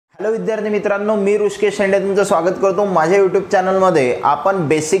Hello विद्यार्थी मित्रांनो, मी ऋषिकेश शेंडे तुमचं स्वागत करतो माझ्या यूट्यूब चॅनलमध्ये. आपण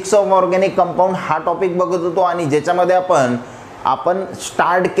बेसिक्स ऑफ ऑर्गॅनिक कंपाऊंड हा टॉपिक बघत होतो आणि ज्याच्यामध्ये आपण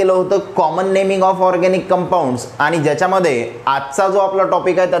स्टार्ट केलं होतं common naming of organic compounds आणि ज्याच्यामध्ये आजचा जो आपला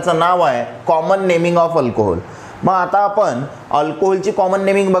टॉपिक आहे त्याचं नाव आहे कॉमन नेमिंग ऑफ अल्कोहोल. मग आता आपण अल्कोहोलची कॉमन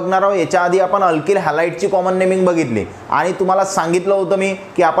नेमिंग बघणार आहोत. याच्या आधी आपण अल्किल हॅलाइडची कॉमन नेमिंग बघितली आणि तुम्हाला सांगितलं होतं मी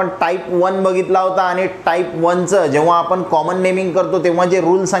की आपण टाईप 1 बघितला होता आणि टाईप 1चं जेव्हा आपण कॉमन नेमिंग करतो तेव्हा जे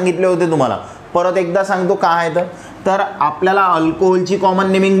रूल सांगितले होते तुम्हाला परत एकदा सांगतो काय आहे तर आपल्याला अल्कोहोलची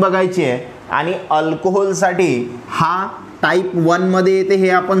कॉमन नेमिंग बघायची आहे आणि अल्कोहोलसाठी हा टाईप 1 मध्ये येते. हे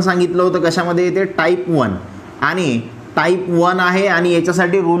आपण सांगितलं होतं कशामध्ये येते, टाईप 1 आणि टाईप 1 आहे. आणि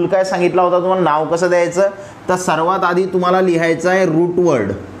याच्यासाठी रूल काय सांगितला होता तुम्हाला, नाव कसं द्यायचं तर सर्वात आधी तुम्हाला लिहायचं आहे रूट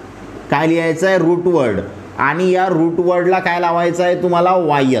वर्ड. काय लिहायचं आहे, रूट वर्ड. आणि या रूट वर्डला काय लावायचं आहे तुम्हाला,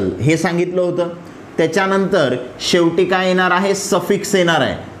 वायल, हे सांगितलं होतं. त्याच्यानंतर शेवटी काय येणार आहे, सफिक्स येणार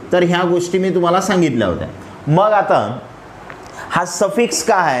आहे. तर ह्या गोष्टी मी तुम्हाला सांगितल्या होत्या. मग आता हा सफिक्स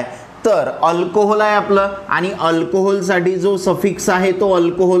काय आहे तर अल्कोहोल आहे आपलं आणि अल्कोहोलसाठी जो सफिक्स आहे तो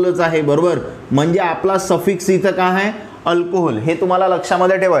अल्कोहोलच आहे, बरोबर. म्हणजे आपला सफिक्स इथं काय आहे, अल्कोहोल. हे तुम्हाला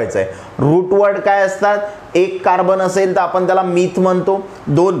लक्षामध्ये ठेवायचं आहे. रूट वर्ड काय असतात, एक कार्बन असेल तर आपण त्याला मिथ म्हणतो,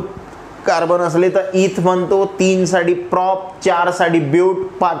 2 कार्बन असले तर इथ म्हणतो, 3 साठी प्रॉप, 4 साठी ब्यूट,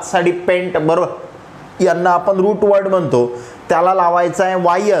 5 साठी पेंट, बरोबर. यांना आपण रूट वर्ड म्हणतो. त्याला लावायचा आहे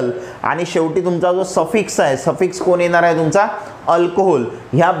वायल आणि शेवटी तुमचा जो सफिक्स आहे, सफिक्स कोण येणार आहे तुमचा, अल्कोहोल.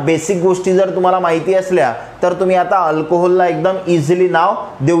 ह्या बेसिक गोष्टी जर तुम्हाला माहिती असल्या तर तुम्ही आता अल्कोहोलला एकदम इझिली नाव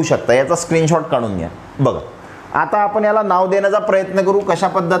देऊ शकता. याचा स्क्रीनशॉट काढून घ्या. बघा आता आपण याला नाव देण्याचा प्रयत्न करू कशा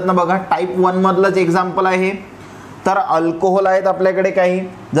पद्धतीनं. बघा टाईप 1 मधलंच एक्झाम्पल आहे. तर अल्कोहोल आहेत आपल्याकडे काही,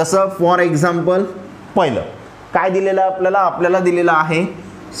 जसं फॉर एक्झाम्पल पहिलं काय दिलेलं आहे आपल्याला दिलेलं आहे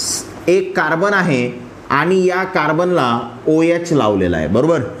एक कार्बन आहे आणि या कार्बनला OH लावलेला आहे,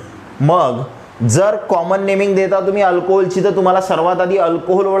 बरोबर. मग जर कॉमन नेमिंग देता तुम्ही अल्कोहोलची तर तुम्हाला सर्वात आधी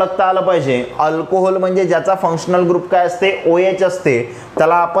अल्कोहोल ओळखता आलं पाहिजे. अल्कोहोल म्हणजे ज्याचा फंक्शनल ग्रुप काय असते, OH असते,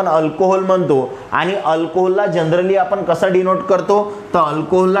 त्याला आपण अल्कोहोल म्हणतो. आणि अल्कोहोलला जनरली आपण कसं डिनोट करतो तर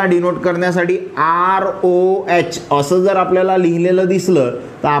अल्कोहोलला डिनोट करण्यासाठी ROH असं जर आपल्याला लिहिलेलं दिसलं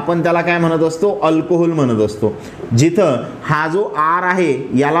तर आपण त्याला काय म्हणत असतो, अल्कोहोल म्हणत असतो. जिथं हा जो R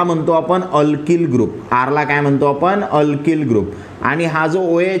आहे याला म्हणतो आपण अल्किल ग्रुप. Rला काय म्हणतो आपण, अल्किल ग्रुप. आणि हा जो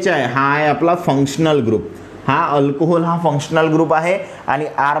OH आहे हा आहे आपला फंक्शनल ग्रुप. हा अल्कोहोल हा फंक्शनल ग्रुप आहे आणि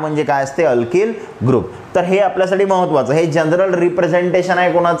R म्हणजे काय असते, अल्किल ग्रुप. तर हे आपल्यासाठी महत्त्वाचं, हे जनरल रिप्रेझेंटेशन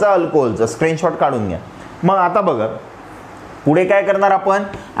आहे कोणाचं, अल्कोहोलचं. स्क्रीनशॉट काढून घ्या. मग आता बघा पुढे काय करणार आपण.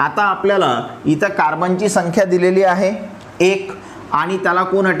 आता आपल्याला इथं कार्बनची संख्या दिलेली आहे 1 आणि त्याला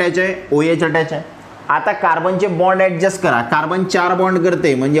कोण अटॅच आहे, OH अटॅच आहे. आता कार्बनचे बॉन्ड ॲडजस्ट करा. कार्बन 4 बॉन्ड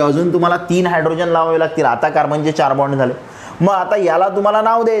करते म्हणजे अजून तुम्हाला 3 हायड्रोजन लावावे लागतील. आता कार्बनचे 4 बॉन्ड झाले. मग आता याला तुम्हाला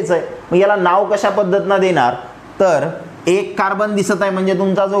नाव द्यायचं आहे. मग याला नाव कशा पद्धतीनं देणार तर एक कार्बन दिसत आहे म्हणजे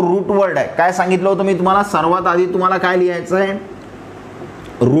तुमचा जो रूट वर्ड आहे, काय सांगितलं होतं मी तुम्हाला, सर्वात आधी तुम्हाला काय लिहायचं आहे,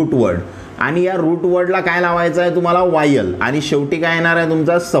 रूट वर्ड. आणि या रूट वर्डला काय लावायचं आहे तुम्हाला, वायल. आणि शेवटी काय येणार आहे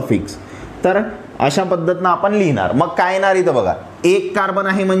तुमचा सफिक्स. तर अशा पद्धतीनं आपण लिहिणार. मग काय येणार इथं बघा, एक कार्बन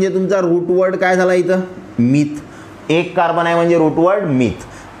आहे म्हणजे तुमचा रूट वर्ड काय झाला इथं, मिथ. एक कार्बन आहे म्हणजे रूट वर्ड मिथ.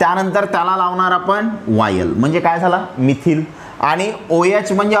 त्यानंतर त्याला लावणार आपण वायल म्हणजे काय झाला, मिथिल. आणि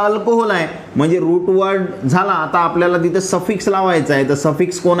OH म्हणजे अल्कोहोल आहे म्हणजे रूट वर्ड झाला. आता आपल्याला तिथे सफिक्स लावायचा आहे तर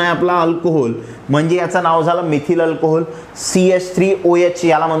सफिक्स कोण आहे आपला, अल्कोहोल. म्हणजे याचं नाव झालं मिथिल अल्कोहोल. CH3OH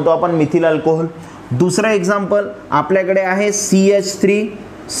याला म्हणतो आपण मिथिल अल्कोहोल. दुसरं एक्झाम्पल आपल्याकडे आहे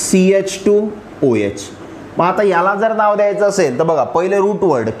CH3CH2OH. मग आता याला जर नाव द्यायचं असेल तर बघा पहिले रूट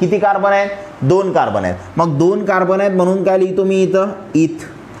वर्ड, किती कार्बन आहेत, 2 कार्बन आहेत. मग 2 कार्बन आहेत म्हणून काय लिहितो मी इथं, इथ.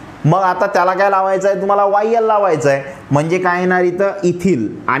 मग आता त्याला काय लावायचं आहे तुम्हाला, वायल लावायचं आहे म्हणजे काय येणार इथं, इथिल.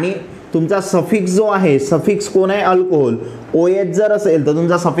 आणि तुमचा सफिक्स जो आहे, सफिक्स कोण आहे, अल्कोहोल. OH जर असेल तर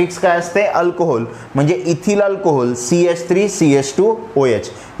तुमचा सफिक्स काय असते, अल्कोहोल. म्हणजे इथिल अल्कोहोल, CH3CH2OH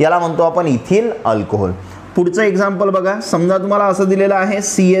याला म्हणतो आपण इथिल अल्कोहोल. पुढचं एक्झाम्पल बघा. समजा तुम्हाला असं दिलेलं आहे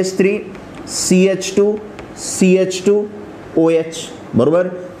CH3CH2CH2OH, बरोबर.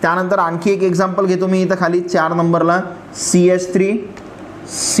 त्यानंतर आणखी एक एक्झाम्पल घेतो मी इथं खाली 4 नंबरला,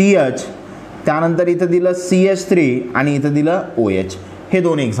 CH3CH, त्यानंतर इथं दिलं CH3 आणि इथं दिलं OH. हे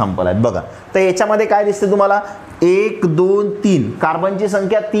 2 एक्झाम्पल आहेत बघा. तर याच्यामध्ये काय दिसते तुम्हाला, 1 2 3 कार्बनची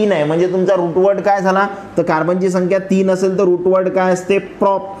संख्या 3 आहे म्हणजे तुमचा रूटवर्ड काय झाला तर कार्बनची संख्या 3 असेल तर रूटवर्ड काय असते,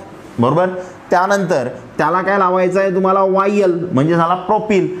 प्रॉप, बरोबर. त्यानंतर त्याला काय लावायचं आहे तुम्हाला YL म्हणजे झाला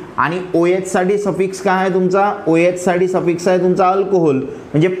प्रोपिल आणि OH साठी सफिक्स काय आहे तुमचा OH साठी सफिक्स आहे तुमचा अल्कोहोल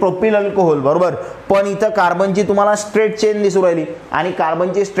म्हणजे प्रोपिल अल्कोहोल बरोबर. पण इथं कार्बनची तुम्हाला स्ट्रेट चेन दिसू राहिली आणि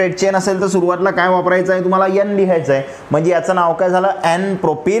कार्बनची स्ट्रेट चेन असेल तर सुरुवातीला काय वापरायचं आहे तुम्हाला N लिहायचं आहे म्हणजे याचं नाव काय झालं N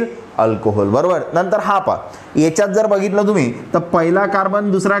प्रोपिल अल्कोहोल बरोबर. नंतर हा पा याच्यात जर बघितलं तुम्ही तर पहिला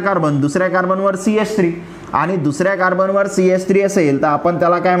कार्बन दुसऱ्या कार्बनवर CH3 आणि दुसऱ्या कार्बनवर CH3 असेल तर आपण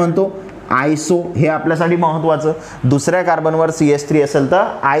त्याला काय म्हणतो आयसो. हे आपल्यासाठी महत्त्वाचं. दुसऱ्या कार्बनवर CH3 असेल तर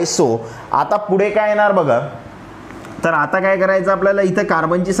आयसो. आता पुढे काय येणार बघा तर आता काय करायचं आपल्याला इथं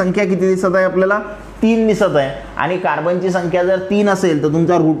कार्बनची संख्या किती दिसत आहे आपल्याला 3 दिसत आहे आणि कार्बनची संख्या जर 3 असेल तर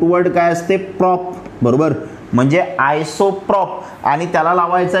तुमचा रूट वर्ड काय असते प्रॉप बरोबर म्हणजे आयसोप्रॉप आणि त्याला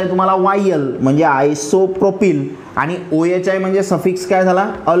लावायचं आहे तुम्हाला YL म्हणजे आयसोप्रोपिल आणि OH आहे म्हणजे सफिक्स काय झाला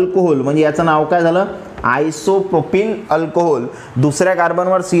अल्कोहोल म्हणजे याचं नाव काय झालं आयसोप्रोपिल अल्कोहोल. दुसऱ्या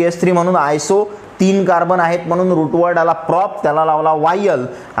कार्बनवर CH3 म्हणून आयसो 3 कार्बन आहेत म्हणून रूट वर्ड आला प्रॉप त्याला लावला YL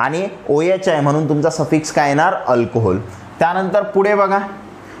आणि OH आहे म्हणून तुमचा सफिक्स काय येणार अल्कोहोल. त्यानंतर पुढे बघा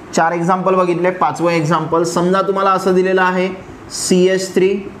 4 एक्झाम्पल बघितले. 5वं एक्झाम्पल समजा तुम्हाला असं दिलेलं आहे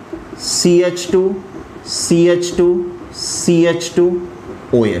CH3 CH2 CH2 CH2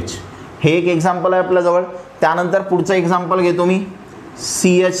 OH. हे एक एक्झाम्पल आहे आपल्याजवळ. त्यानंतर पुढचं एक्झाम्पल घेतो मी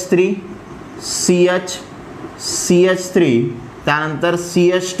CH3 CH CH3 त्यानंतर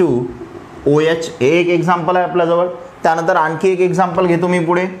CH2 OH. हे एक एक्झाम्पल आहे आपल्याजवळ. त्यानंतर आणखी एक एक्झाम्पल घेतो मी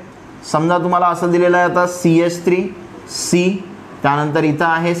पुढे. समजा तुम्हाला असं दिलेलं आहे आता CH3 C त्यानंतर इथं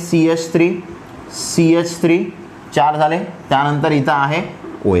आहे CH3 CH3 4 झाले. त्यानंतर इथं आहे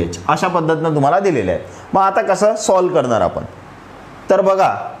OH. अशा पद्धतीनं तुम्हाला दिलेले आहे. मग आता कसं सॉल्व करणार आपण तर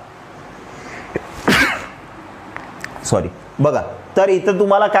बघा बघा तर इथं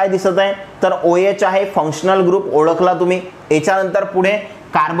तुम्हाला काय दिसत आहे तर OH आहे फंक्शनल ग्रुप ओळखला तुम्ही. याच्यानंतर पुढे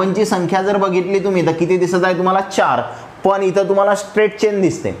कार्बनची संख्या जर बघितली तुम्ही तर किती दिसत आहे तुम्हाला 4 पण इथं तुम्हाला स्ट्रेट चेन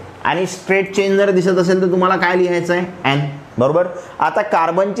दिसते आणि स्ट्रेट चेन जर दिसत असेल तर तुम्हाला काय लिहायचं आहे N बरोबर. आता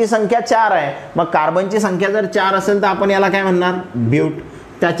कार्बनची संख्या 4 आहे मग कार्बनची संख्या जर 4 असेल तर आपण याला काय म्हणणार ब्यूट.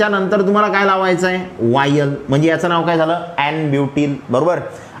 त्याच्यानंतर तुम्हाला काय लावायचं आहे YL म्हणजे याचं नाव काय झालं N ब्यूटिल बरोबर.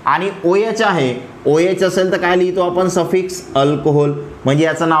 आणि OH आहे OH असेल तर काय लिहितो आपण सफिक्स अल्कोहोल म्हणजे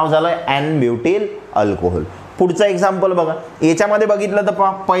याचं नाव झालं N ब्यूटिल अल्कोहोल. पुढचं एक्झाम्पल बघा याच्यामध्ये बघितलं तर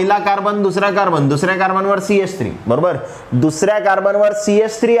पहिला कार्बन दुसऱ्या कार्बनवर CH3 बरोबर. दुसऱ्या कार्बनवर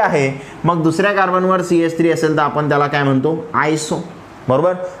CH3 आहे मग दुसऱ्या कार्बनवर CH3 असेल तर आपण त्याला काय म्हणतो आयसो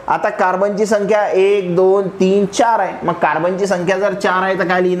बरोबर. आता कार्बनची संख्या 1 2 3 4 आहे मग कार्बनची संख्या जर 4 आहे तर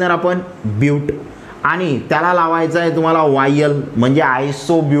काय लिहिणार आपण ब्यूट आणि त्याला लावायचं आहे तुम्हाला YL म्हणजे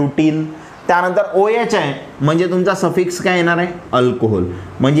आयसोब्युटिल. त्यानंतर OH आहे म्हणजे तुमचा सफिक्स काय येणार आहे अल्कोहोल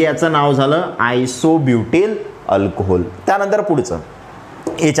म्हणजे याचं नाव झालं आयसोब्युटिल अल्कोहोल. त्यानंतर पुढचं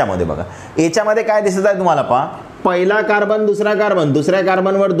याच्यामध्ये बघा याच्यामध्ये काय दिसत आहे तुम्हाला पहिला कार्बन दुसऱ्या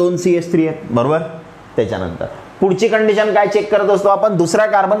कार्बनवर 2 CH3 आहेत बरोबर. त्याच्यानंतर पुढची कंडिशन काय चेक करत असतो आपण दुसरा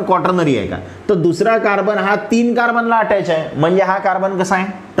कार्बन क्वाटर्नरी आहे का तर दुसरा कार्बन हा 3 कार्बनला अटॅच आहे म्हणजे हा कार्बन कसा आहे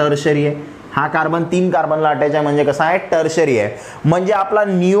टर्शरी आहे. हा कार्बन 3 कार्बनला अटॅच आहे म्हणजे कसा आहे टर्शरी आहे म्हणजे आपला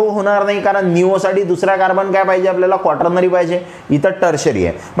निओ होणार नाही कारण निओसाठी दुसरा कार्बन काय पाहिजे आपल्याला क्वाटर्नरी पाहिजे. इथं टर्शरी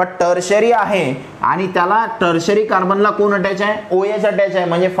आहे मग टर्शरी आहे आणि त्याला टर्शरी कार्बनला कोण अटॅच आहे OH अटॅच आहे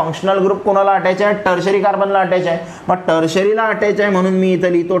म्हणजे फंक्शनल ग्रुप कोणाला अटॅच आहे टर्शरी कार्बनला अटॅच आहे. मग टर्शरीला अटॅच आहे म्हणून मी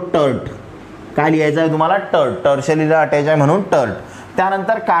इथं लिहितो टर्ट. काय लिहायचं आहे तुम्हाला टर्ट. टर्शरीला अटॅच आहे म्हणून टर्ट.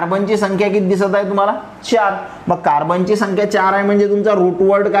 त्यानंतर कार्बनची संख्या किती दिसत आहे तुम्हाला 4 मग कार्बनची संख्या 4 आहे म्हणजे तुमचा रूट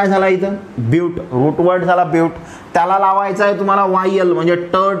वर्ड काय झाला इथं ब्यूट. रूट वर्ड झाला ब्यूट. त्याला लावायचं आहे तुम्हाला YL म्हणजे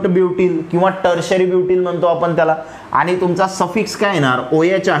टर्ट ब्यूटिल किंवा टर्शरी ब्यूटिल म्हणतो आपण त्याला आणि तुमचा सफिक्स काय येणार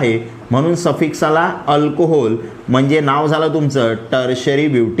OH आहे म्हणून सफिक्स आला अल्कोहोल म्हणजे नाव झालं तुमचं टर्शरी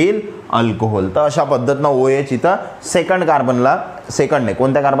ब्यूटिल अल्कोहोल. तर अशा पद्धतीनं OH इथं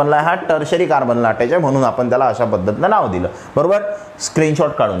कोणत्या कार्बनला हा टर्शरी कार्बनला अटॅच आहे म्हणून आपण त्याला अशा पद्धतीनं नाव दिलं बरोबर.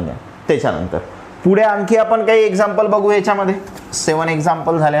 स्क्रीनशॉट काढून घ्या. त्याच्यानंतर पुढे आणखी आपण काही एक्झाम्पल बघू. याच्यामध्ये 7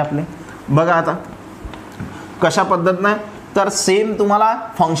 एक्झाम्पल झाले आपले. बघा आता कशा पद्धतीनं तर सेम तुम्हाला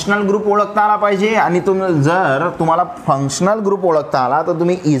फंक्शनल ग्रुप ओळखता आला पाहिजे आणि जर तुम्हाला फंक्शनल ग्रुप ओळखता आला तर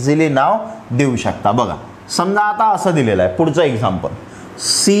तुम्ही इझिली नाव देऊ शकता. बघा समजा आता असं दिलेलं आहे पुढचं example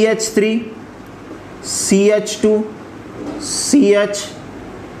CH3 CH2 CH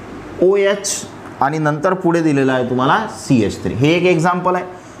OH आणि नंतर पुढे दिलेलं आहे तुम्हाला CH3. हे एक एक्झाम्पल आहे.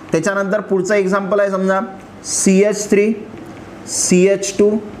 त्याच्यानंतर पुढचं एक्झाम्पल आहे समजा CH3 CH2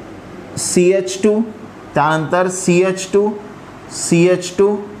 CH2 त्यानंतर CH2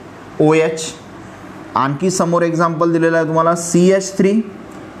 CH2 OH. आणखी समोर एक्झाम्पल दिलेलं आहे तुम्हाला CH3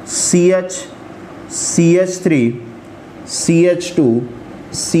 CH CH3 CH2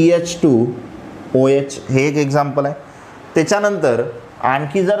 CH2 OH हे एक एक्झाम्पल आहे. त्याच्यानंतर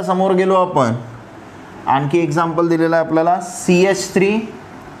आणखी जर समोर गेलो आपण, आणखी एक्झाम्पल दिलेलं आहे आपल्याला CH3,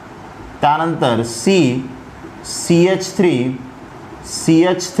 त्यानंतर CH3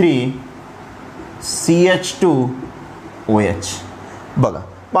 CH2OH. बघा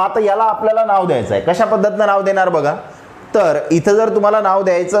मग आता याला आपल्याला नाव द्यायचं आहे. कशा पद्धतीनं नाव देणार बघा. तर इथं जर तुम्हाला नाव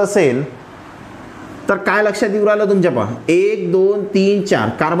द्यायचं असेल तर काय लक्षात येऊ राहिलं तुमच्या, पहा 1 2 3 4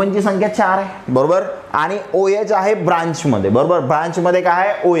 कार्बनची संख्या 4 आहे बरोबर, आणि OH आहे ब्रांचमध्ये बरोबर. ब्रांचमध्ये काय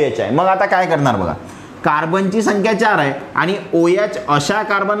आहे, OH आहे. मग आता काय करणार बघा, कार्बनची संख्या 4 आहे आणि OH अशा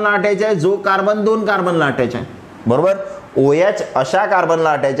कार्बनला अटॅच आहे जो कार्बन 2 कार्बनला अटॅच आहे बरोबर. OH अशा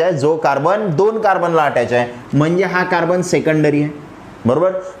कार्बनला अटॅच आहे जो कार्बन 2 कार्बनला अटॅच आहे, म्हणजे हा कार्बन सेकंडरी आहे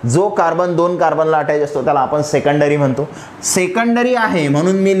बरोबर. जो कार्बन 2 कार्बनला अटॅच असतो त्याला आपण सेकंडरी म्हणतो. सेकंडरी आहे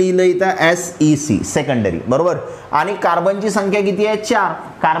म्हणून मी लिहिलं इथं SEC सेकंडरी बरोबर. आणि कार्बनची संख्या किती आहे, 4.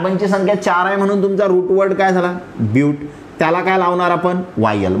 कार्बनची संख्या 4 आहे म्हणून तुमचा रूट वर्ड काय झाला, ब्यूट. त्याला काय लावणार आपण,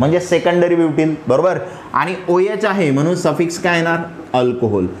 YL म्हणजे सेकंडरी ब्युटिल बरोबर. आणि OH आहे म्हणून सफिक्स काय येणार,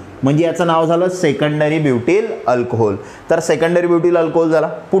 अल्कोहोल, म्हणजे याचं नाव झालं सेकंडरी ब्युटिल अल्कोहोल. तर सेकंडरी ब्युटिल अल्कोहोल झाला.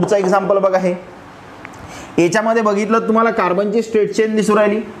 पुढचा एक्झाम्पल बघा, हे याच्यामध्ये बघितलं तुम्हाला कार्बनची स्ट्रेट चेन दिसू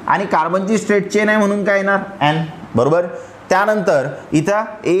राहिली आणि कार्बनची स्ट्रेट चेन आहे म्हणून काय येणार, N बरोबर. त्यानंतर इथं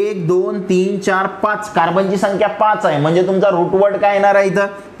 1 2 3 4 5 कार्बनची संख्या 5 आहे म्हणजे तुमचा रूट वर्ड काय येणार आहे इथं,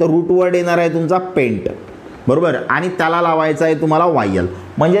 तर रूट वर्ड येणार आहे तुमचा पेंट बरोबर. आणि त्याला लावायचं आहे तुम्हाला YL,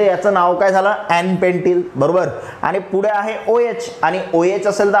 म्हणजे याचं नाव काय झालं, N पेंटिल बरोबर. आणि पुढे आहे OH, आणि OH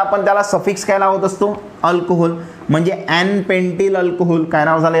असेल तर आपण त्याला सफिक्स काय लावत असतो, अल्कोहोल, म्हणजे N पेंटिल अल्कोहोल. काय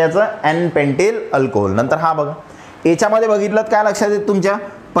नाव झालं याचं, N पेंटिल अल्कोहोल. नंतर हा बघा, याच्यामध्ये बघितलं काय लक्षात येत तुमच्या,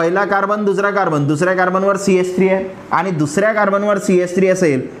 पहिला कार्बन दुसरा कार्बन, दुसऱ्या कार्बनवर CH3 आहे आणि दुसऱ्या कार्बनवर CH3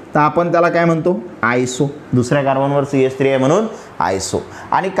 असेल तर आपण त्याला काय म्हणतो, आयसो. दुसऱ्या कार्बनवर CH3 आहे म्हणून आयसो.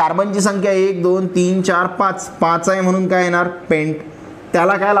 आणि कार्बनची संख्या 1 2 3 4 5 5 आहे म्हणून काय येणार, पेंट.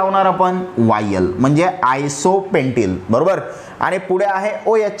 त्याला काय लावणार आपण, YL म्हणजे आयसो पेंटिल बरोबर. आणि पुढे आहे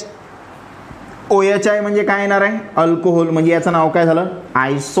OH. OH आहे म्हणजे काय येणार आहे, अल्कोहोल, म्हणजे याचं नाव काय झालं,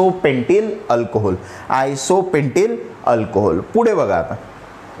 आयसो पेंटिल अल्कोहोल. आयसो pentyl alcohol. पुढे बघा आता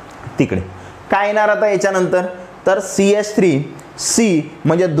तिकडे काय येणार आता याच्यानंतर, तर CH3 C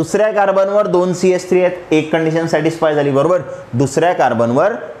म्हणजे दुसऱ्या कार्बनवर 2 CH3 आहेत, एक कंडिशन सॅटिस्फाय झाली बरोबर. दुसऱ्या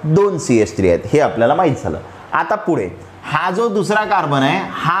कार्बनवर 2 CH3 आहेत हे आपल्याला माहित झालं. आता पुढे हा जो दुसरा कार्बन आहे,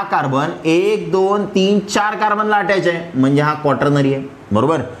 हा कार्बन 1 2 3 4 कार्बनला अटॅच आहे म्हणजे हा क्वाटर्नरी आहे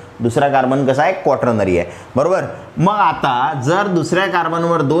बरोबर. दुसरा कार्बन कसा आहे, क्वाटर्नरी आहे बरोबर. मग आता जर दुसऱ्या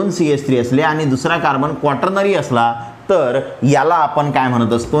कार्बनवर 2 CH3 असले आणि दुसरा कार्बन क्वाटर्नरी असला तर याला आपण काय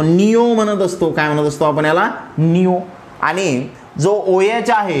म्हणत असतो, निओ म्हणत असतो. काय म्हणत असतो आपण याला, निओ. आणि जो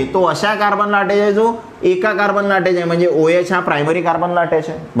OH आहे तो अशा कार्बनला अटॅच आहे जो एका कार्बनला अटॅच आहे, म्हणजे OH हा प्रायमरी कार्बनला अटॅच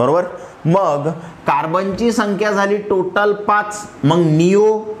आहे बरोबर. मग कार्बनची संख्या झाली टोटल 5, मग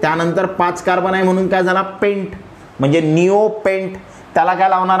निओ, त्यानंतर 5 कार्बन आहे म्हणून काय झाला, पेंट, म्हणजे निओ पेंट. त्याला काय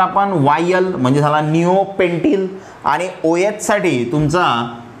लावणार आपण, YL म्हणजे झाला निओ पेंटिल. आणि OH साठी तुमचा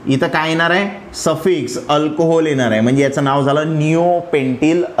इथं काय येणार आहे, सफिक्स अल्कोहोल येणार आहे, म्हणजे याचं नाव झालं निओ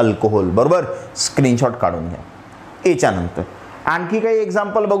पेंटिल अल्कोहोल बरोबर. स्क्रीनशॉट काढून घ्या. याच्यानंतर आणखी काही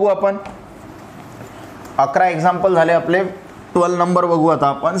एक्झाम्पल बघू आपण. 11 एक्झाम्पल झाले आपले. 12 नंबर बघू आता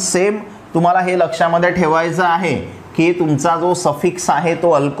आपण. सेम तुम्हाला हे लक्षामध्ये ठेवायचं आहे की तुमचा जो सफिक्स आहे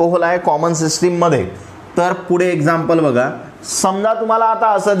तो अल्कोहोल आहे कॉमन सिस्टीममध्ये. तर पुढे एक्झाम्पल बघा. समजा तुम्हाला आता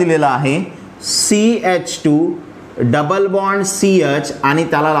असं दिलेलं आहे CH2 डबल बॉन्ड CH आणि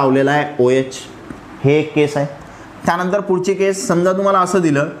त्याला लावलेला आहे OH, हे एक केस आहे. त्यानंतर पुढची केस, समजा तुम्हाला असं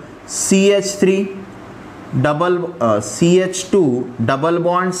दिलं CH2 double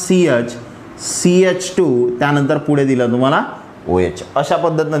bond CH CH2 त्यानंतर पुढे दिलं तुम्हाला OH, अशा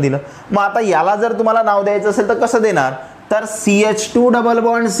पद्धतीनं दिलं. मग आता याला जर तुम्हाला नाव द्यायचं असेल तर कसं देणार, तर CH2 डबल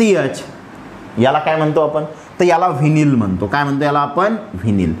बॉन्ड CH याला काय म्हणतो आपण, तर याला व्हिनिल म्हणतो. काय म्हणतो याला आपण,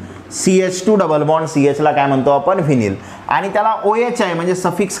 vinyl. CH2 double bond CH ला काय म्हणतो आपण, व्हिनिल. आणि त्याला OH आहे म्हणजे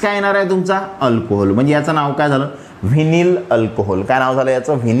सफिक्स काय येणार आहे तुमचा, अल्कोहोल, म्हणजे याचं नाव काय झालं, व्हिनिल अल्कोहोल. काय नाव झालं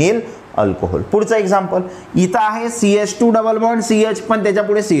याचं, व्हिनिल अल्कोहोल. पुढचं एक्झाम्पल इथं आहे CH2 डबल बॉन्ड CH पण त्याच्या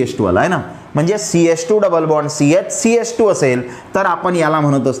पुढे CH2 आला आहे ना, म्हणजे CH2 double bond CH CH2 असेल तर आपण याला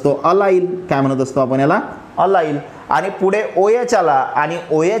म्हणत असतो अलाइल. काय म्हणत असतो आपण याला, अलाइल. आणि पुढे OH आला आणि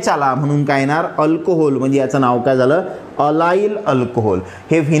OH आला म्हणून काय येणार, अल्कोहोल, म्हणजे याचं नाव काय झालं, अलाइल अल्कोहोल.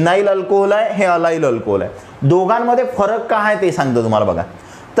 हे व्हिनाइल अल्कोहोल आहे, हे अलाइल अल्कोहोल आहे. दोघांमध्ये फरक काय आहे ते सांगतो तुम्हाला बघा.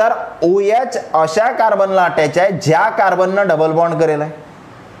 तर OH अशा कार्बनला अटॅच आहे ज्या कार्बननं डबल बॉन्ड करेल आहे.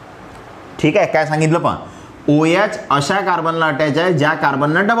 ठीक आहे, काय सांगितलं पहा, OH अशा कार्बनला अटॅच आहे ज्या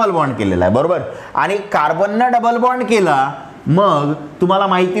कार्बननं डबल बॉन्ड केलेला आहे बरोबर. आणि कार्बननं डबल बॉन्ड केला मग तुम्हाला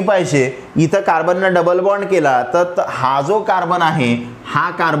माहिती पाहिजे इथं कार्बननं डबल बॉन्ड केला तर हा जो कार्बन आहे हा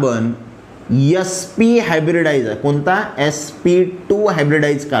कार्बन sp हायब्रिडाइज आहे. कोणता? sp2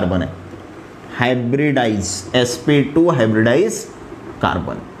 हायब्रिडाइज कार्बन आहे. हायब्रिडाइज sp2 हायब्रिडाइज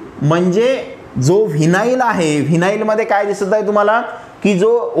कार्बन म्हणजे जो व्हिनाइल आहे, व्हिनाइलमध्ये काय दिसत आहे तुम्हाला की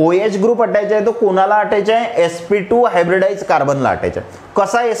जो OH ग्रुप अटॅच आहे तो कोणाला अटॅच आहे? sp2 हायब्रिडाइज कार्बनला अटॅच आहे.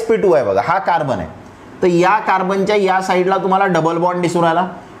 कसा sp2 आहे बघा, हा कार्बन आहे तर या कार्बनच्या या साईडला तुम्हाला डबल बॉन्ड दिसू राहिला,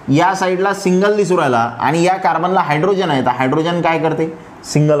 या साईडला सिंगल दिसू राहिला आणि या कार्बनला हायड्रोजन आहे तर हायड्रोजन काय करते?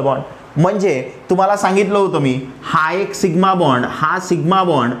 Single bond. म्हणजे तुम्हाला सांगितलं होतं मी हा एक सिग्मा बॉन्ड, हा सिग्मा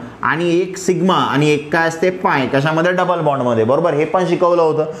बॉन्ड आणि एक सिग्मा आणि एक काय असते पाय, कशामध्ये? डबल बॉन्डमध्ये. बरोबर, हे पण शिकवलं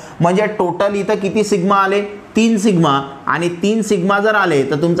होतं. म्हणजे टोटल इथं किती सिग्मा आले? 3 सिग्मा आणि 3 सिग्मा जर आले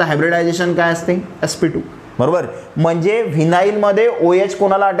तर तुमचं हायब्रिडायझेशन काय असते? sp2. बरोबर, म्हणजे व्हिनाइलमध्ये OH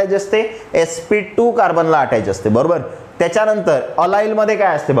कोणाला अटॅच असते? sp2 कार्बनला अटॅच असते. बरोबर. त्याच्यानंतर अलाइलमध्ये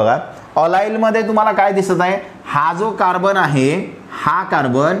काय असते बघा, अलाइलमध्ये तुम्हाला काय दिसत आहे? हा जो कार्बन आहे हा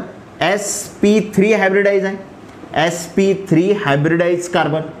कार्बन sp3 हायब्रिडाइज आहे. sp3 hybridise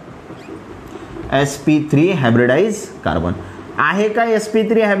carbon, sp3 hybridise carbon आहे का?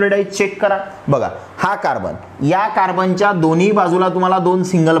 sp3 हायब्रिडाइज चेक करा. बघा हा कार्बन, या कार्बनच्या दोन्ही बाजूला तुम्हाला 2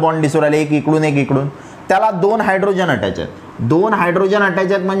 सिंगल बॉन्ड दिसू राहिले, एक इकडून एक इकडून. त्याला 2 हायड्रोजन अटॅच आहेत. 2 हायड्रोजन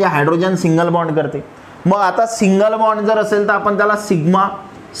अटॅच आहेत म्हणजे हायड्रोजन सिंगल बॉन्ड करते. मग आता सिंगल बॉन्ड जर असेल तर आपण त्याला सिग्मा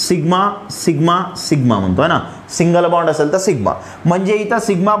सिग्मा सिग्मा सिग्मा म्हणतो ना. सिंगल बॉन्ड असेल तर सिग्मा. म्हणजे इथं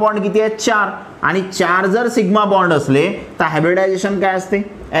सिग्मा बॉन्ड किती आहेत? 4. आणि 4 जर सिग्मा बॉन्ड असले तर हायब्रिडायझेशन काय असते?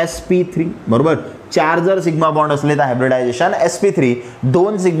 sp3. बरोबर, 4 जर सिग्मा बॉन्ड असले तर हायब्रिडायझेशन sp3.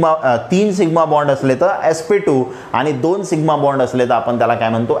 3 सिग्मा बॉन्ड असले तर sp2 आणि 2 सिग्मा बॉन्ड असले तर आपण त्याला काय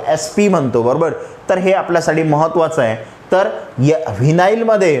म्हणतो? sp म्हणतो. बरोबर, तर हे आपल्यासाठी महत्त्वाचं आहे. तर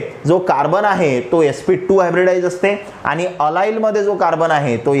व्हिनाइलमध्ये जो कार्बन आहे तो sp2 हायब्रिडाइज असते आणि अलाइलमध्ये जो कार्बन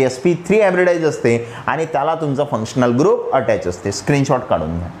आहे तो sp3 हायब्रिडाइज असते आणि त्याला तुमचा फंक्शनल ग्रुप अटॅच असते. स्क्रीनशॉट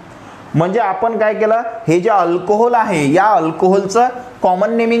काढून घ्या. म्हणजे आपण काय केलं, हे जे अल्कोहोल आहे या अल्कोहोलचं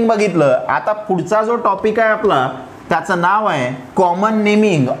कॉमन नेमिंग बघितलं. आता पुढचा जो टॉपिक आहे आपला त्याचं नाव आहे कॉमन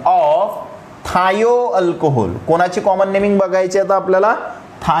नेमिंग ऑफ थायो अल्कोहोल. कोणाची कॉमन नेमिंग बघायची आता आपल्याला?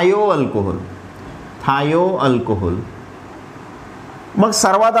 थायो अल्कोहोल. थायो अल्कोहोल. मग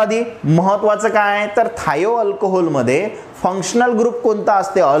सर्वात आधी महत्त्वाचं काय आहे तर थायो अल्कोहोलमध्ये फंक्शनल ग्रुप कोणता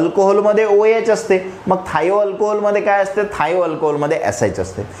असते? अल्कोहोलमध्ये OH असते. मग थायो अल्कोहोलमध्ये काय असते? थायो अल्कोहोलमध्ये SH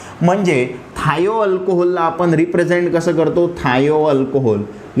असते. म्हणजे थायो अल्कोहोलला आपण रिप्रेझेंट कसं करतो? थायो अल्कोहोल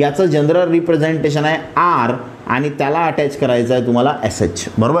याचं जनरल रिप्रेझेंटेशन आहे R आणि त्याला अटॅच करायचं आहे तुम्हाला SH.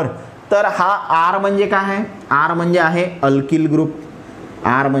 बरोबर, तर हा R म्हणजे काय आहे? R म्हणजे आहे अल्किल ग्रुप.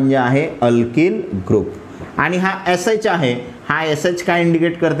 R म्हणजे आहे अल्किल ग्रुप आणि हा SH आहे, हा SH काय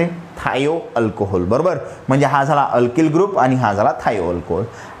इंडिकेट करते? थायो अल्कोहोल. बरोबर, म्हणजे हा झाला अल्किल ग्रुप आणि हा झाला थायो अल्कोहोल.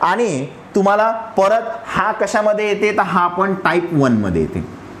 आणि तुम्हाला परत हा कशामध्ये येते तर हा पण टाईप 1 मध्ये येते.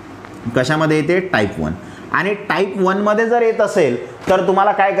 कशामध्ये येते? टाईप 1. आणि टाईप 1 मध्ये जर येत असेल तर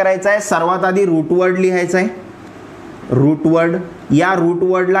तुम्हाला काय करायचं आहे? सर्वात आधी रूट वर्ड लिहायचं आहे. रूट वर्ड, या रूट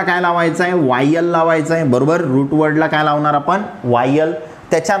वर्डला काय लावायचं आहे? YL लावायचं आहे. बरोबर, रूट वर्डला काय लावणार आपण? YL.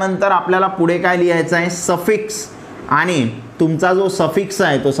 त्याच्यानंतर आपल्याला पुढे काय लिहायचं आहे? सफिक्स. आणि तुमचा जो सफिक्स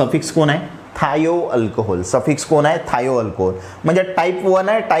आहे तो सफिक्स कोण आहे? थायो अल्कोहोल. सफिक्स कोण आहे? थायो अल्कोहोल. म्हणजे टाईप 1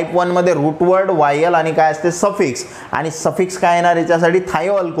 आहे. टाईप 1 मध्ये रूट वर्ड, YL आणि काय असते? सफिक्स. आणि सफिक्स काय येणार याच्यासाठी?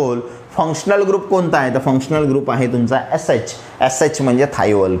 थायो अल्कोहोल. फंक्शनल ग्रुप कोणता आहे तर फंक्शनल ग्रुप आहे तुमचा SH. SH म्हणजे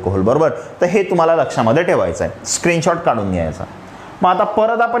थायो अल्कोहोल. बरोबर, तर हे तुम्हाला लक्षामध्ये ठेवायचं आहे. स्क्रीनशॉट काढून घ्यायचा. मग आता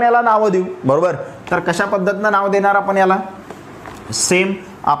परत आपण याला नावं देऊ. बरोबर, तर कशा पद्धतीनं नाव देणार आपण याला? सेम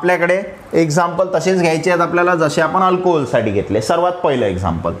आपल्याकडे एक्झाम्पल तसेच घ्यायचे आहेत आपल्याला जसे आपण अल्कोहोलसाठी घेतले. सर्वात पहिलं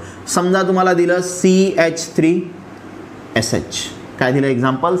एक्झाम्पल समजा तुम्हाला दिलं CH3SH. काय दिलं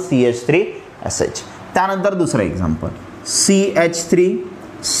एक्झाम्पल? CH3SH. त्यानंतर दुसरं एक्झाम्पल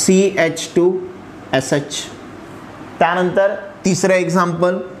CH3CH2SH. त्यानंतर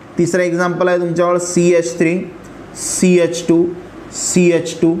तिसरं एक्झाम्पल आहे तुमच्यावर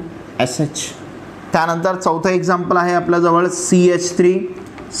CH3CH2CH2SH. त्यानंतर चौथं एक्झाम्पल आहे आपल्याजवळ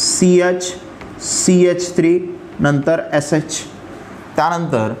CH3CH3 नंतर SH.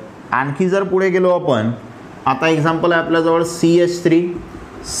 त्यानंतर आणखी जर पुढे गेलो आपण, आता एक्झाम्पल आहे आपल्याजवळ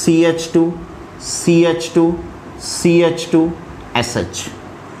CH3CH2CH2CH2SH.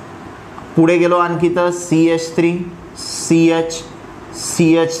 पुढे गेलो आणखी तर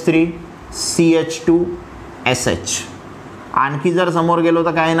CH3CH2CH2SH. आणखी जर समोर गेलो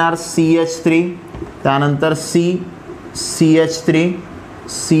तर काय येणार? CH3 त्यानंतर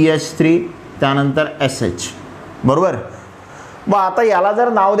CH3 त्यानंतर SH. बरोबर, मग आता याला जर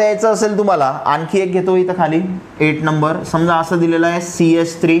नाव द्यायचं असेल तुम्हाला, आणखी एक घेतो इथं खाली 8 नंबर, समजा असं दिलेलं आहे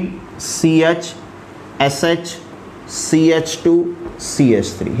CH3 CH SH CH2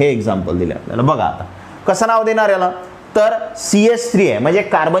 CH3, हे एक्झाम्पल दिले आपल्याला. बघा आता कसं नाव देणार याला, तर CH3 आहे म्हणजे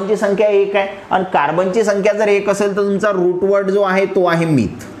कार्बनची संख्या 1 आहे आणि कार्बनची संख्या जर 1 असेल तर तुमचा रूट वर्ड जो आहे तो आहे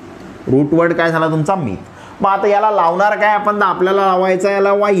मीथ. रूट वर्ड काय झाला तुमचा मीथ. मग आता याला लावणार काय आपण, तर आपल्याला लावायचं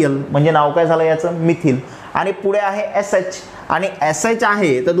याला YL म्हणजे नाव काय झालं याचं मिथिल. आणि पुढे आहे SH आणि SH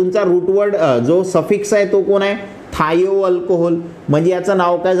आहे तर तुमचा रूट वर्ड जो सफिक्स आहे तो कोण आहे, थायो अल्कोहोल म्हणजे याचं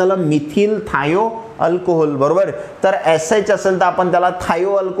नाव काय झालं मिथिल थायो अल्कोहोल. बरोबर. तर SH असेल तर आपण त्याला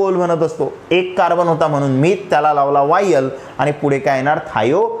थायो अल्कोहोल म्हणत असतो. एक कार्बन होता म्हणून मीथ, त्याला लावला YL आणि पुढे काय येणार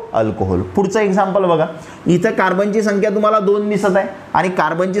थायो अल्कोहोल. पुढचं एक्झाम्पल बघा, इथं कार्बनची संख्या तुम्हाला 2 दिसत आहे आणि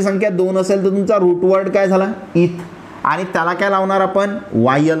कार्बनची संख्या 2 असेल तर तुमचा रूट वर्ड काय झाला इथ आणि त्याला काय लावणार आपण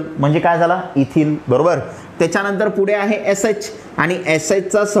YL म्हणजे काय झाला इथिल. बरोबर. त्याच्यानंतर पुढे आहे SH आणि SH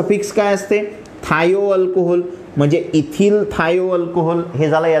चा सफिक्स काय असते थायो अल्कोहोल म्हणजे इथिल थायो अल्कोहोल, हे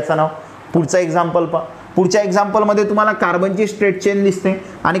झालं याचं नाव. पुढचा एक्झाम्पल पहा. पुढच्या एक्झाम्पलमध्ये तुम्हाला कार्बनची स्ट्रेट चेन दिसते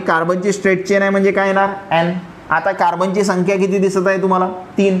आणि कार्बनची स्ट्रेट चेन आहे म्हणजे काय येणार N. आता कार्बनची संख्या किती दिसत आहे तुम्हाला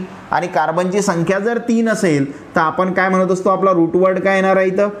 3 आणि कार्बनची संख्या जर 3 असेल तर आपण काय म्हणत असतो, आपला रूट वर्ड काय येणार आहे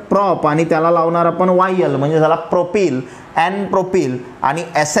इथं प्रॉप आणि त्याला लावणार आपण YL म्हणजे झाला प्रोपिल N प्रोपिल आणि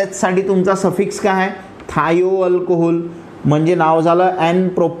SH साठी तुमचा सफिक्स काय आहे थायो अल्कोहोल म्हणजे नाव झालं N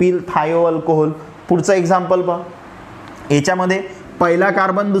प्रोपिल थायो अल्कोहोल. पुढचं एक्झाम्पल पहा. याच्यामध्ये पहिला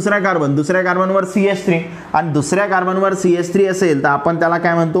कार्बन दुसऱ्या कार्बनवर CH3 आणि दुसऱ्या कार्बनवर CH3 असेल तर आपण त्याला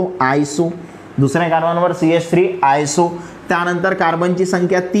काय म्हणतो आयसो. दुसऱ्या कार्बनवर CH3 आयसो. त्यानंतर कार्बनची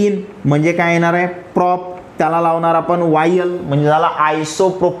संख्या 3 म्हणजे काय येणार आहे प्रॉप, त्याला लावणार आपण YL म्हणजे झाला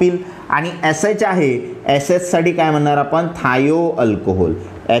आयसोप्रोपिल आणि SH आहे SH साठी काय म्हणणार आपण थायो अल्कोहोल.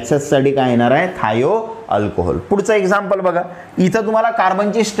 SH साठी काय येणार आहे थायो अल्कोहोल. पुढचं एक्झाम्पल बघा, इथं तुम्हाला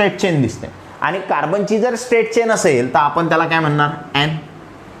कार्बनची स्ट्रेट चेन दिसते आणि कार्बनची जर स्ट्रेट चेन असेल तर आपण त्याला काय म्हणणार N.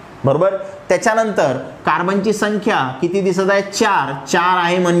 बरोबर. त्याच्यानंतर कार्बनची संख्या किती दिसत आहे 4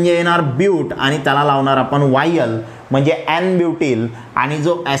 आहे म्हणजे येणार ब्यूट आणि त्याला लावणार आपण YL म्हणजे N ब्यूटिल आणि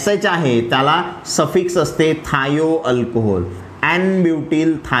जो SH आहे त्याला सफिक्स असते थायो अल्कोहोल N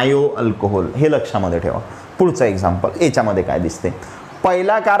ब्यूटिल थायो अल्कोहोल, हे लक्षामध्ये ठेवा. पुढचं एक्झाम्पल याच्यामध्ये काय दिसते,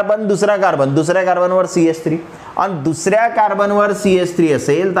 पहिला कार्बन दुसऱ्या कार्बनवर CH3 आणि दुसऱ्या कार्बनवर CH3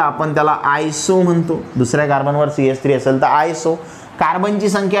 असेल तर आपण त्याला आयसो म्हणतो. दुसऱ्या कार्बनवर CH3 असेल तर आयसो. कार्बनची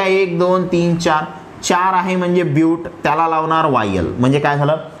संख्या 1 2 3 4 आहे म्हणजे ब्यूट, त्याला लावणार YL म्हणजे काय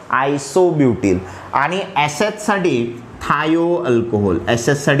झालं आयसो ब्यूटिल आणि SH साठी थायो अल्कोहोल.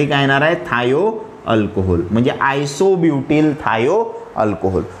 SH साठी काय येणार आहे थायो अल्कोहोल म्हणजे आयसो ब्यूटिल थायो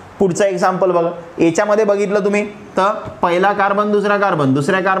अल्कोहोल. पुढचा एक्झाम्पल बघा, याच्यामध्ये बघितलं तुम्ही तर पहिला कार्बन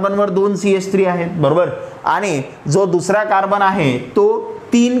दुसऱ्या कार्बनवर 2 CH3 आहेत. बरोबर. आणि जो दुसरा कार्बन आहे तो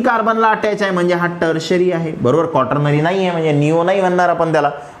 3 कार्बनला अटॅच आहे म्हणजे हा टर्शरी आहे. बरोबर. क्वाटर्नरी नाही आहे म्हणजे निओ नाही म्हणणार आपण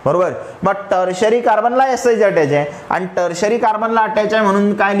त्याला. बरोबर. मग टर्शरी कार्बनला SH अटॅच आहे आणि टर्शरी कार्बनला अटॅच आहे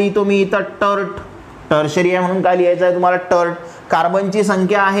म्हणून काय लिहितो मी इथं टर्ट. टर्शरी आहे म्हणून काय लिहायचं आहे तुम्हाला टर्ट. कार्बनची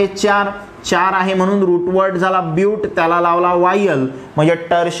संख्या आहे 4 आहे म्हणून रूट वर्ड झाला ब्यूट, त्याला लावला YL म्हणजे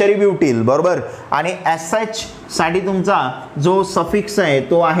टर्शरी ब्यूटिल. बरोबर. आणि SH साठी तुमचा जो सफिक्स आहे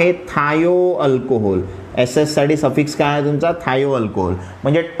तो आहे थायो अल्कोहोल. SH साठी सफिक्स काय आहे तुमचा थायो अल्कोहोल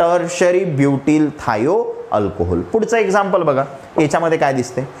म्हणजे टर्शरी ब्यूटिल थायो अल्कोहोल. पुढचं एक्झाम्पल बघा, याच्यामध्ये काय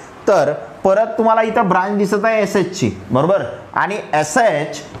दिसते तर परत तुम्हाला इथं ब्रांच दिसत आहे SH ची. बरोबर. आणि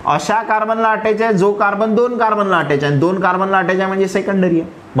SH अशा कार्बनला अटॅच आहे जो कार्बन 2 कार्बनला अटॅच आहे. 2 कार्बनला अटॅच आहे म्हणजे सेकंडरी आहे.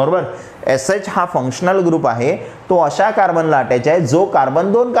 बरोबर. SH हा फंक्शनल ग्रुप आहे, तो अशा कार्बनला अटॅच आहे जो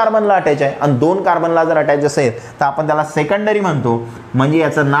कार्बन 2 कार्बनला अटॅच आहे आणि 2 कार्बनला जर अटॅच असेल तर आपण त्याला सेकंडरी म्हणतो म्हणजे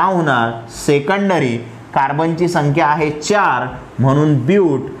याचं नाव होणार सेकंडरी. कार्बनची संख्या आहे 4 म्हणून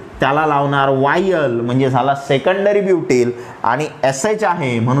ब्यूट, त्याला लावणार YL म्हणजे झाला सेकंडरी ब्यूटिल आणि SH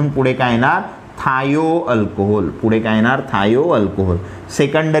आहे म्हणून पुढे काय येणार थायो अल्कोहोल. पुढे काय येणार थायो अल्कोहोल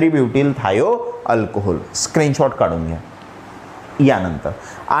सेकंडरी ब्यूटिल थायो अल्कोहोल. स्क्रीनशॉट काढून घ्या. यानंतर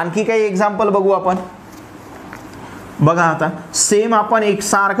आणखी काही एक्झाम्पल बघू आपण. बघा आता सेम आपण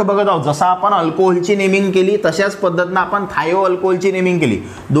एकसारखं बघत आहोत, जसं आपण अल्कोहोलची नेमिंग केली तशाच पद्धतीने आपण थायो अल्कोहोलची नेमिंग केली.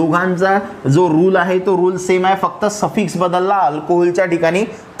 दोघांचा जो रूल आहे तो रूल सेम आहे, फक्त सफिक्स बदलला, अल्कोहोलच्या ठिकाणी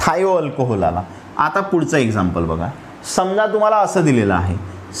थायो अल्कोहोल आला. आता पुढचं एक्झाम्पल बघा, समजा तुम्हाला असं दिलेलं आहे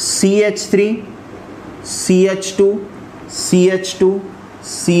CH3 CH2 CH2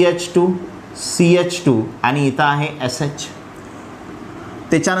 CH2 CH2 आणि इथं आहे SH.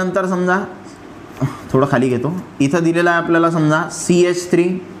 त्याच्यानंतर समजा थोडं खाली घेतो, इथं दिलेलं आहे आपल्याला समजा CH3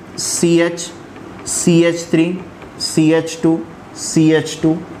 CH CH3 CH2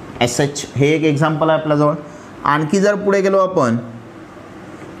 CH2 SH, हे एक एक्झाम्पल आहे आपल्याजवळ. आणखी जर पुढे गेलो आपण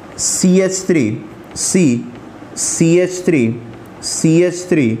CH3 C CH3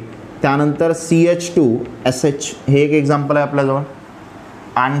 CH3 त्यानंतर CH2 SH हे एक एक्झाम्पल आहे आपल्याजवळ.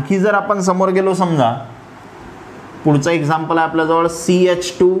 आणखी जर आपण समोर गेलो समजा पुढचं एक्झाम्पल आहे आपल्याजवळ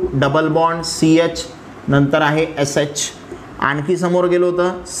CH2 डबल बॉन्ड CH नंतर आहे SH. आणखी समोर गेलो तर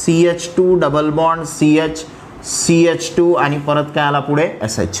CH2 double bond CH CH2 आणि परत काय आला पुढे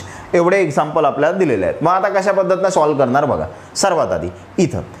SH. एवढे एक्झाम्पल आपल्याला दिलेले आहेत. मग आता कशा पद्धतीने सॉल्व्ह करणार बघा. सर्वात आधी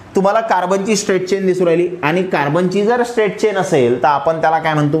इथं तुम्हाला कार्बनची स्ट्रेट चेन दिसू राहिली आणि कार्बनची जर स्ट्रेट चेन असेल तर आपण त्याला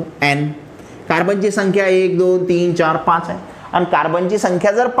काय म्हणतो N. कार्बनची संख्या 1 2 3 4 5 आहे आणि कार्बनची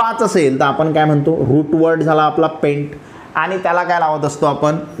संख्या जर 5 असेल तर आपण काय म्हणतो रूट वर्ड झाला आपला पेंट आणि त्याला काय लावत असतो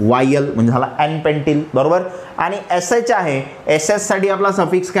आपण YL म्हणजे झाला N पेंटिल बरोबर. आणि SH आहे SS साठी आपला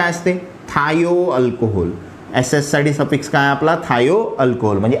सफिक्स काय असते थायो अल्कोहोल. SS साठी सफिक्स काय आपला थायो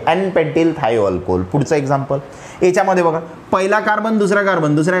अल्कोहोल म्हणजे N पेंटिल थायो अल्कोहोल. पुढचं एक्झाम्पल याच्यामध्ये बघा पहिला कार्बन दुसऱ्या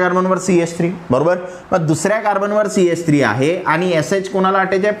कार्बनवर CH3 बरोबर. मग दुसऱ्या कार्बनवर CH3 आहे आणि SH कोणाला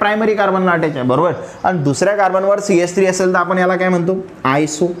अटॅच आहे प्रायमरी कार्बनला अटॅच आहे बरोबर. आणि दुसऱ्या कार्बनवर CH3 असेल तर आपण याला काय म्हणतो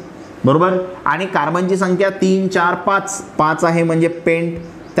आयसो बरोबर. आणि कार्बनची संख्या 3 4 5 आहे म्हणजे पेंट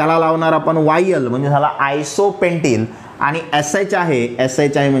त्याला लावणार आपण YL म्हणजे झाला आयसो पेंटिल. आणि SH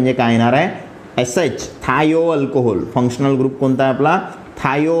आहे म्हणजे काय येणार आहे SH थायो अल्कोहोल. फंक्शनल ग्रुप कोणता आहे आपला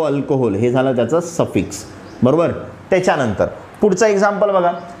थायो अल्कोहोल हे झालं त्याचं सफिक्स बरोबर. त्याच्यानंतर पुढचं एक्झाम्पल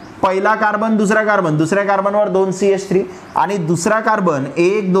बघा पहिला कार्बन दुसऱ्या कार्बनवर 2 CH3 आणि दुसरा कार्बन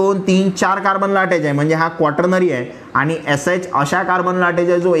 1 2 3 4 कार्बनला अटॅच आहे म्हणजे हा क्वाटर्नरी आहे. आणि SH अशा कार्बनला अटॅच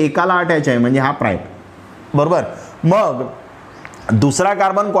आहे जो एकाला अटॅच आहे म्हणजे हा प्राइम बरोबर. मग दुसरा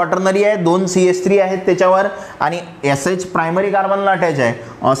कार्बन क्वाटर्नरी आहे 2 CH3 आहेत त्याच्यावर आणि SH प्रायमरी कार्बनला अटॅच आहे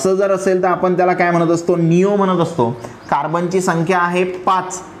असं जर असेल तर आपण त्याला काय म्हणत असतो निओ म्हणत असतो. कार्बनची संख्या आहे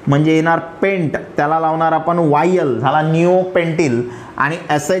 5 म्हणजे येणार पेंट त्याला लावणार आपण YL झाला निओ पेंटिल. आणि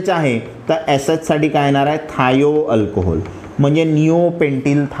SH आहे तर SH साठी काय येणार आहे थायो अल्कोहोल म्हणजे निओ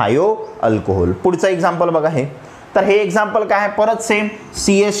पेंटिल थायो अल्कोहोल. पुढचं एक्झाम्पल बघा हे तर हे एक्झाम्पल काय आहे परत same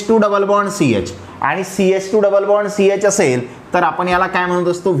CH2 double bond CH आणि CH2 डबल बॉन्ड CH असेल तर आपण याला काय म्हणत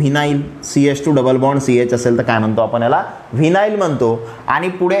असतो vinyl. CH2 double bond CH असेल तर काय म्हणतो आपण याला व्हिनाइल म्हणतो. आणि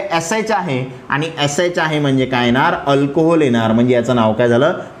पुढे SH आहे आणि SH आहे म्हणजे काय येणार अल्कोहोल येणार म्हणजे याचं नाव काय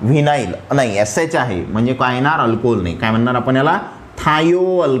झालं व्हिनाइल नाही SH आहे म्हणजे काय येणार अल्कोहोल नाही काय म्हणणार आपण याला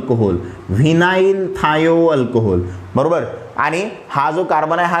थायो अल्कोहोल व्हिनाइल थायो अल्कोहोल बरोबर. आणि हा जो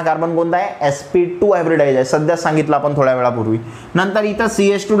कार्बन आहे हा कार्बन कोणता आहे sp2 हायब्रिडाइज आहे सध्या सांगितलं आपण थोड्या वेळापूर्वी. नंतर इथं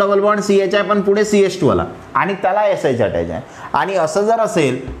CH2 डबल बॉन्ड CH आहे पण पुढे CH2 आला आणि त्याला SH अटॅच आहे. आणि असं जर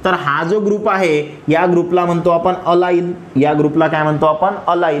असेल तर हा जो ग्रुप आहे या ग्रुपला म्हणतो आपण अलाइल. या ग्रुपला काय म्हणतो आपण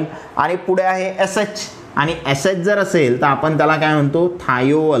अलाइल. आणि पुढे आहे SH आणि SH जर असेल तर आपण त्याला काय म्हणतो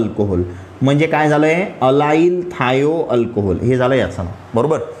थायो अल्कोहोल म्हणजे काय झालंय अलाइल थायो अल्कोहोल हे झालं याचं नाव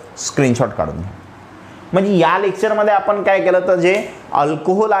बरोबर. स्क्रीनशॉट काढून घ्या. म्हणजे या लेक्चरमध्ये आपण काय केलं तर जे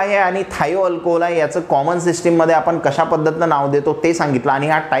अल्कोहोल आहे आणि थायो अल्कोहोल आहे याचं कॉमन सिस्टीममध्ये आपण कशा पद्धतीनं नाव देतो ते सांगितलं. आणि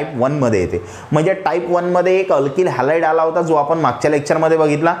हा टाईप 1 मध्ये येते म्हणजे टाईप 1 मध्ये एक अल्किल हॅलाइड आला होता जो आपण मागच्या लेक्चरमध्ये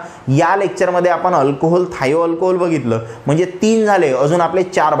बघितला. या लेक्चरमध्ये आपण अल्कोहोल थायो अल्कोहोल बघितलं म्हणजे 3 झाले. अजून आपले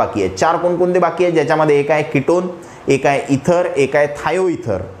 4 बाकी आहेत. 4 कोणकोणते बाकी आहेत ज्याच्यामध्ये एक आहे कीटोन एक आहे इथर एक आहे थायो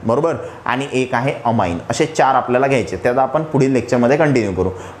इथर बरोबर आणि एक आहे अमाइन. असे 4 आपल्याला घ्यायचे. त्याचा आपण पुढील लेक्चरमध्ये कंटिन्यू करू.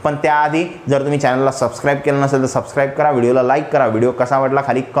 पण त्याआधी जर तुम्ही चॅनलला सबस्क्राईब केलं नसेल तर सबस्क्राईब करा. व्हिडिओला लाईक करा. व्हिडिओ कसा वाटला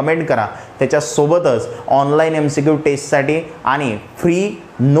खाली कमेंट करा. त्याच्यासोबतच ऑनलाईन MCQ टेस्टसाठी आणि फ्री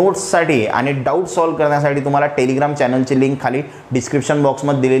नोट्ससाठी आणि डाऊट सॉल्व्ह करण्यासाठी तुम्हाला टेलिग्राम चॅनलची लिंक खाली डिस्क्रिप्शन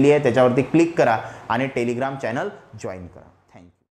बॉक्समध्ये दिलेली आहे त्याच्यावरती क्लिक करा आणि टेलिग्राम चॅनल जॉईन करा.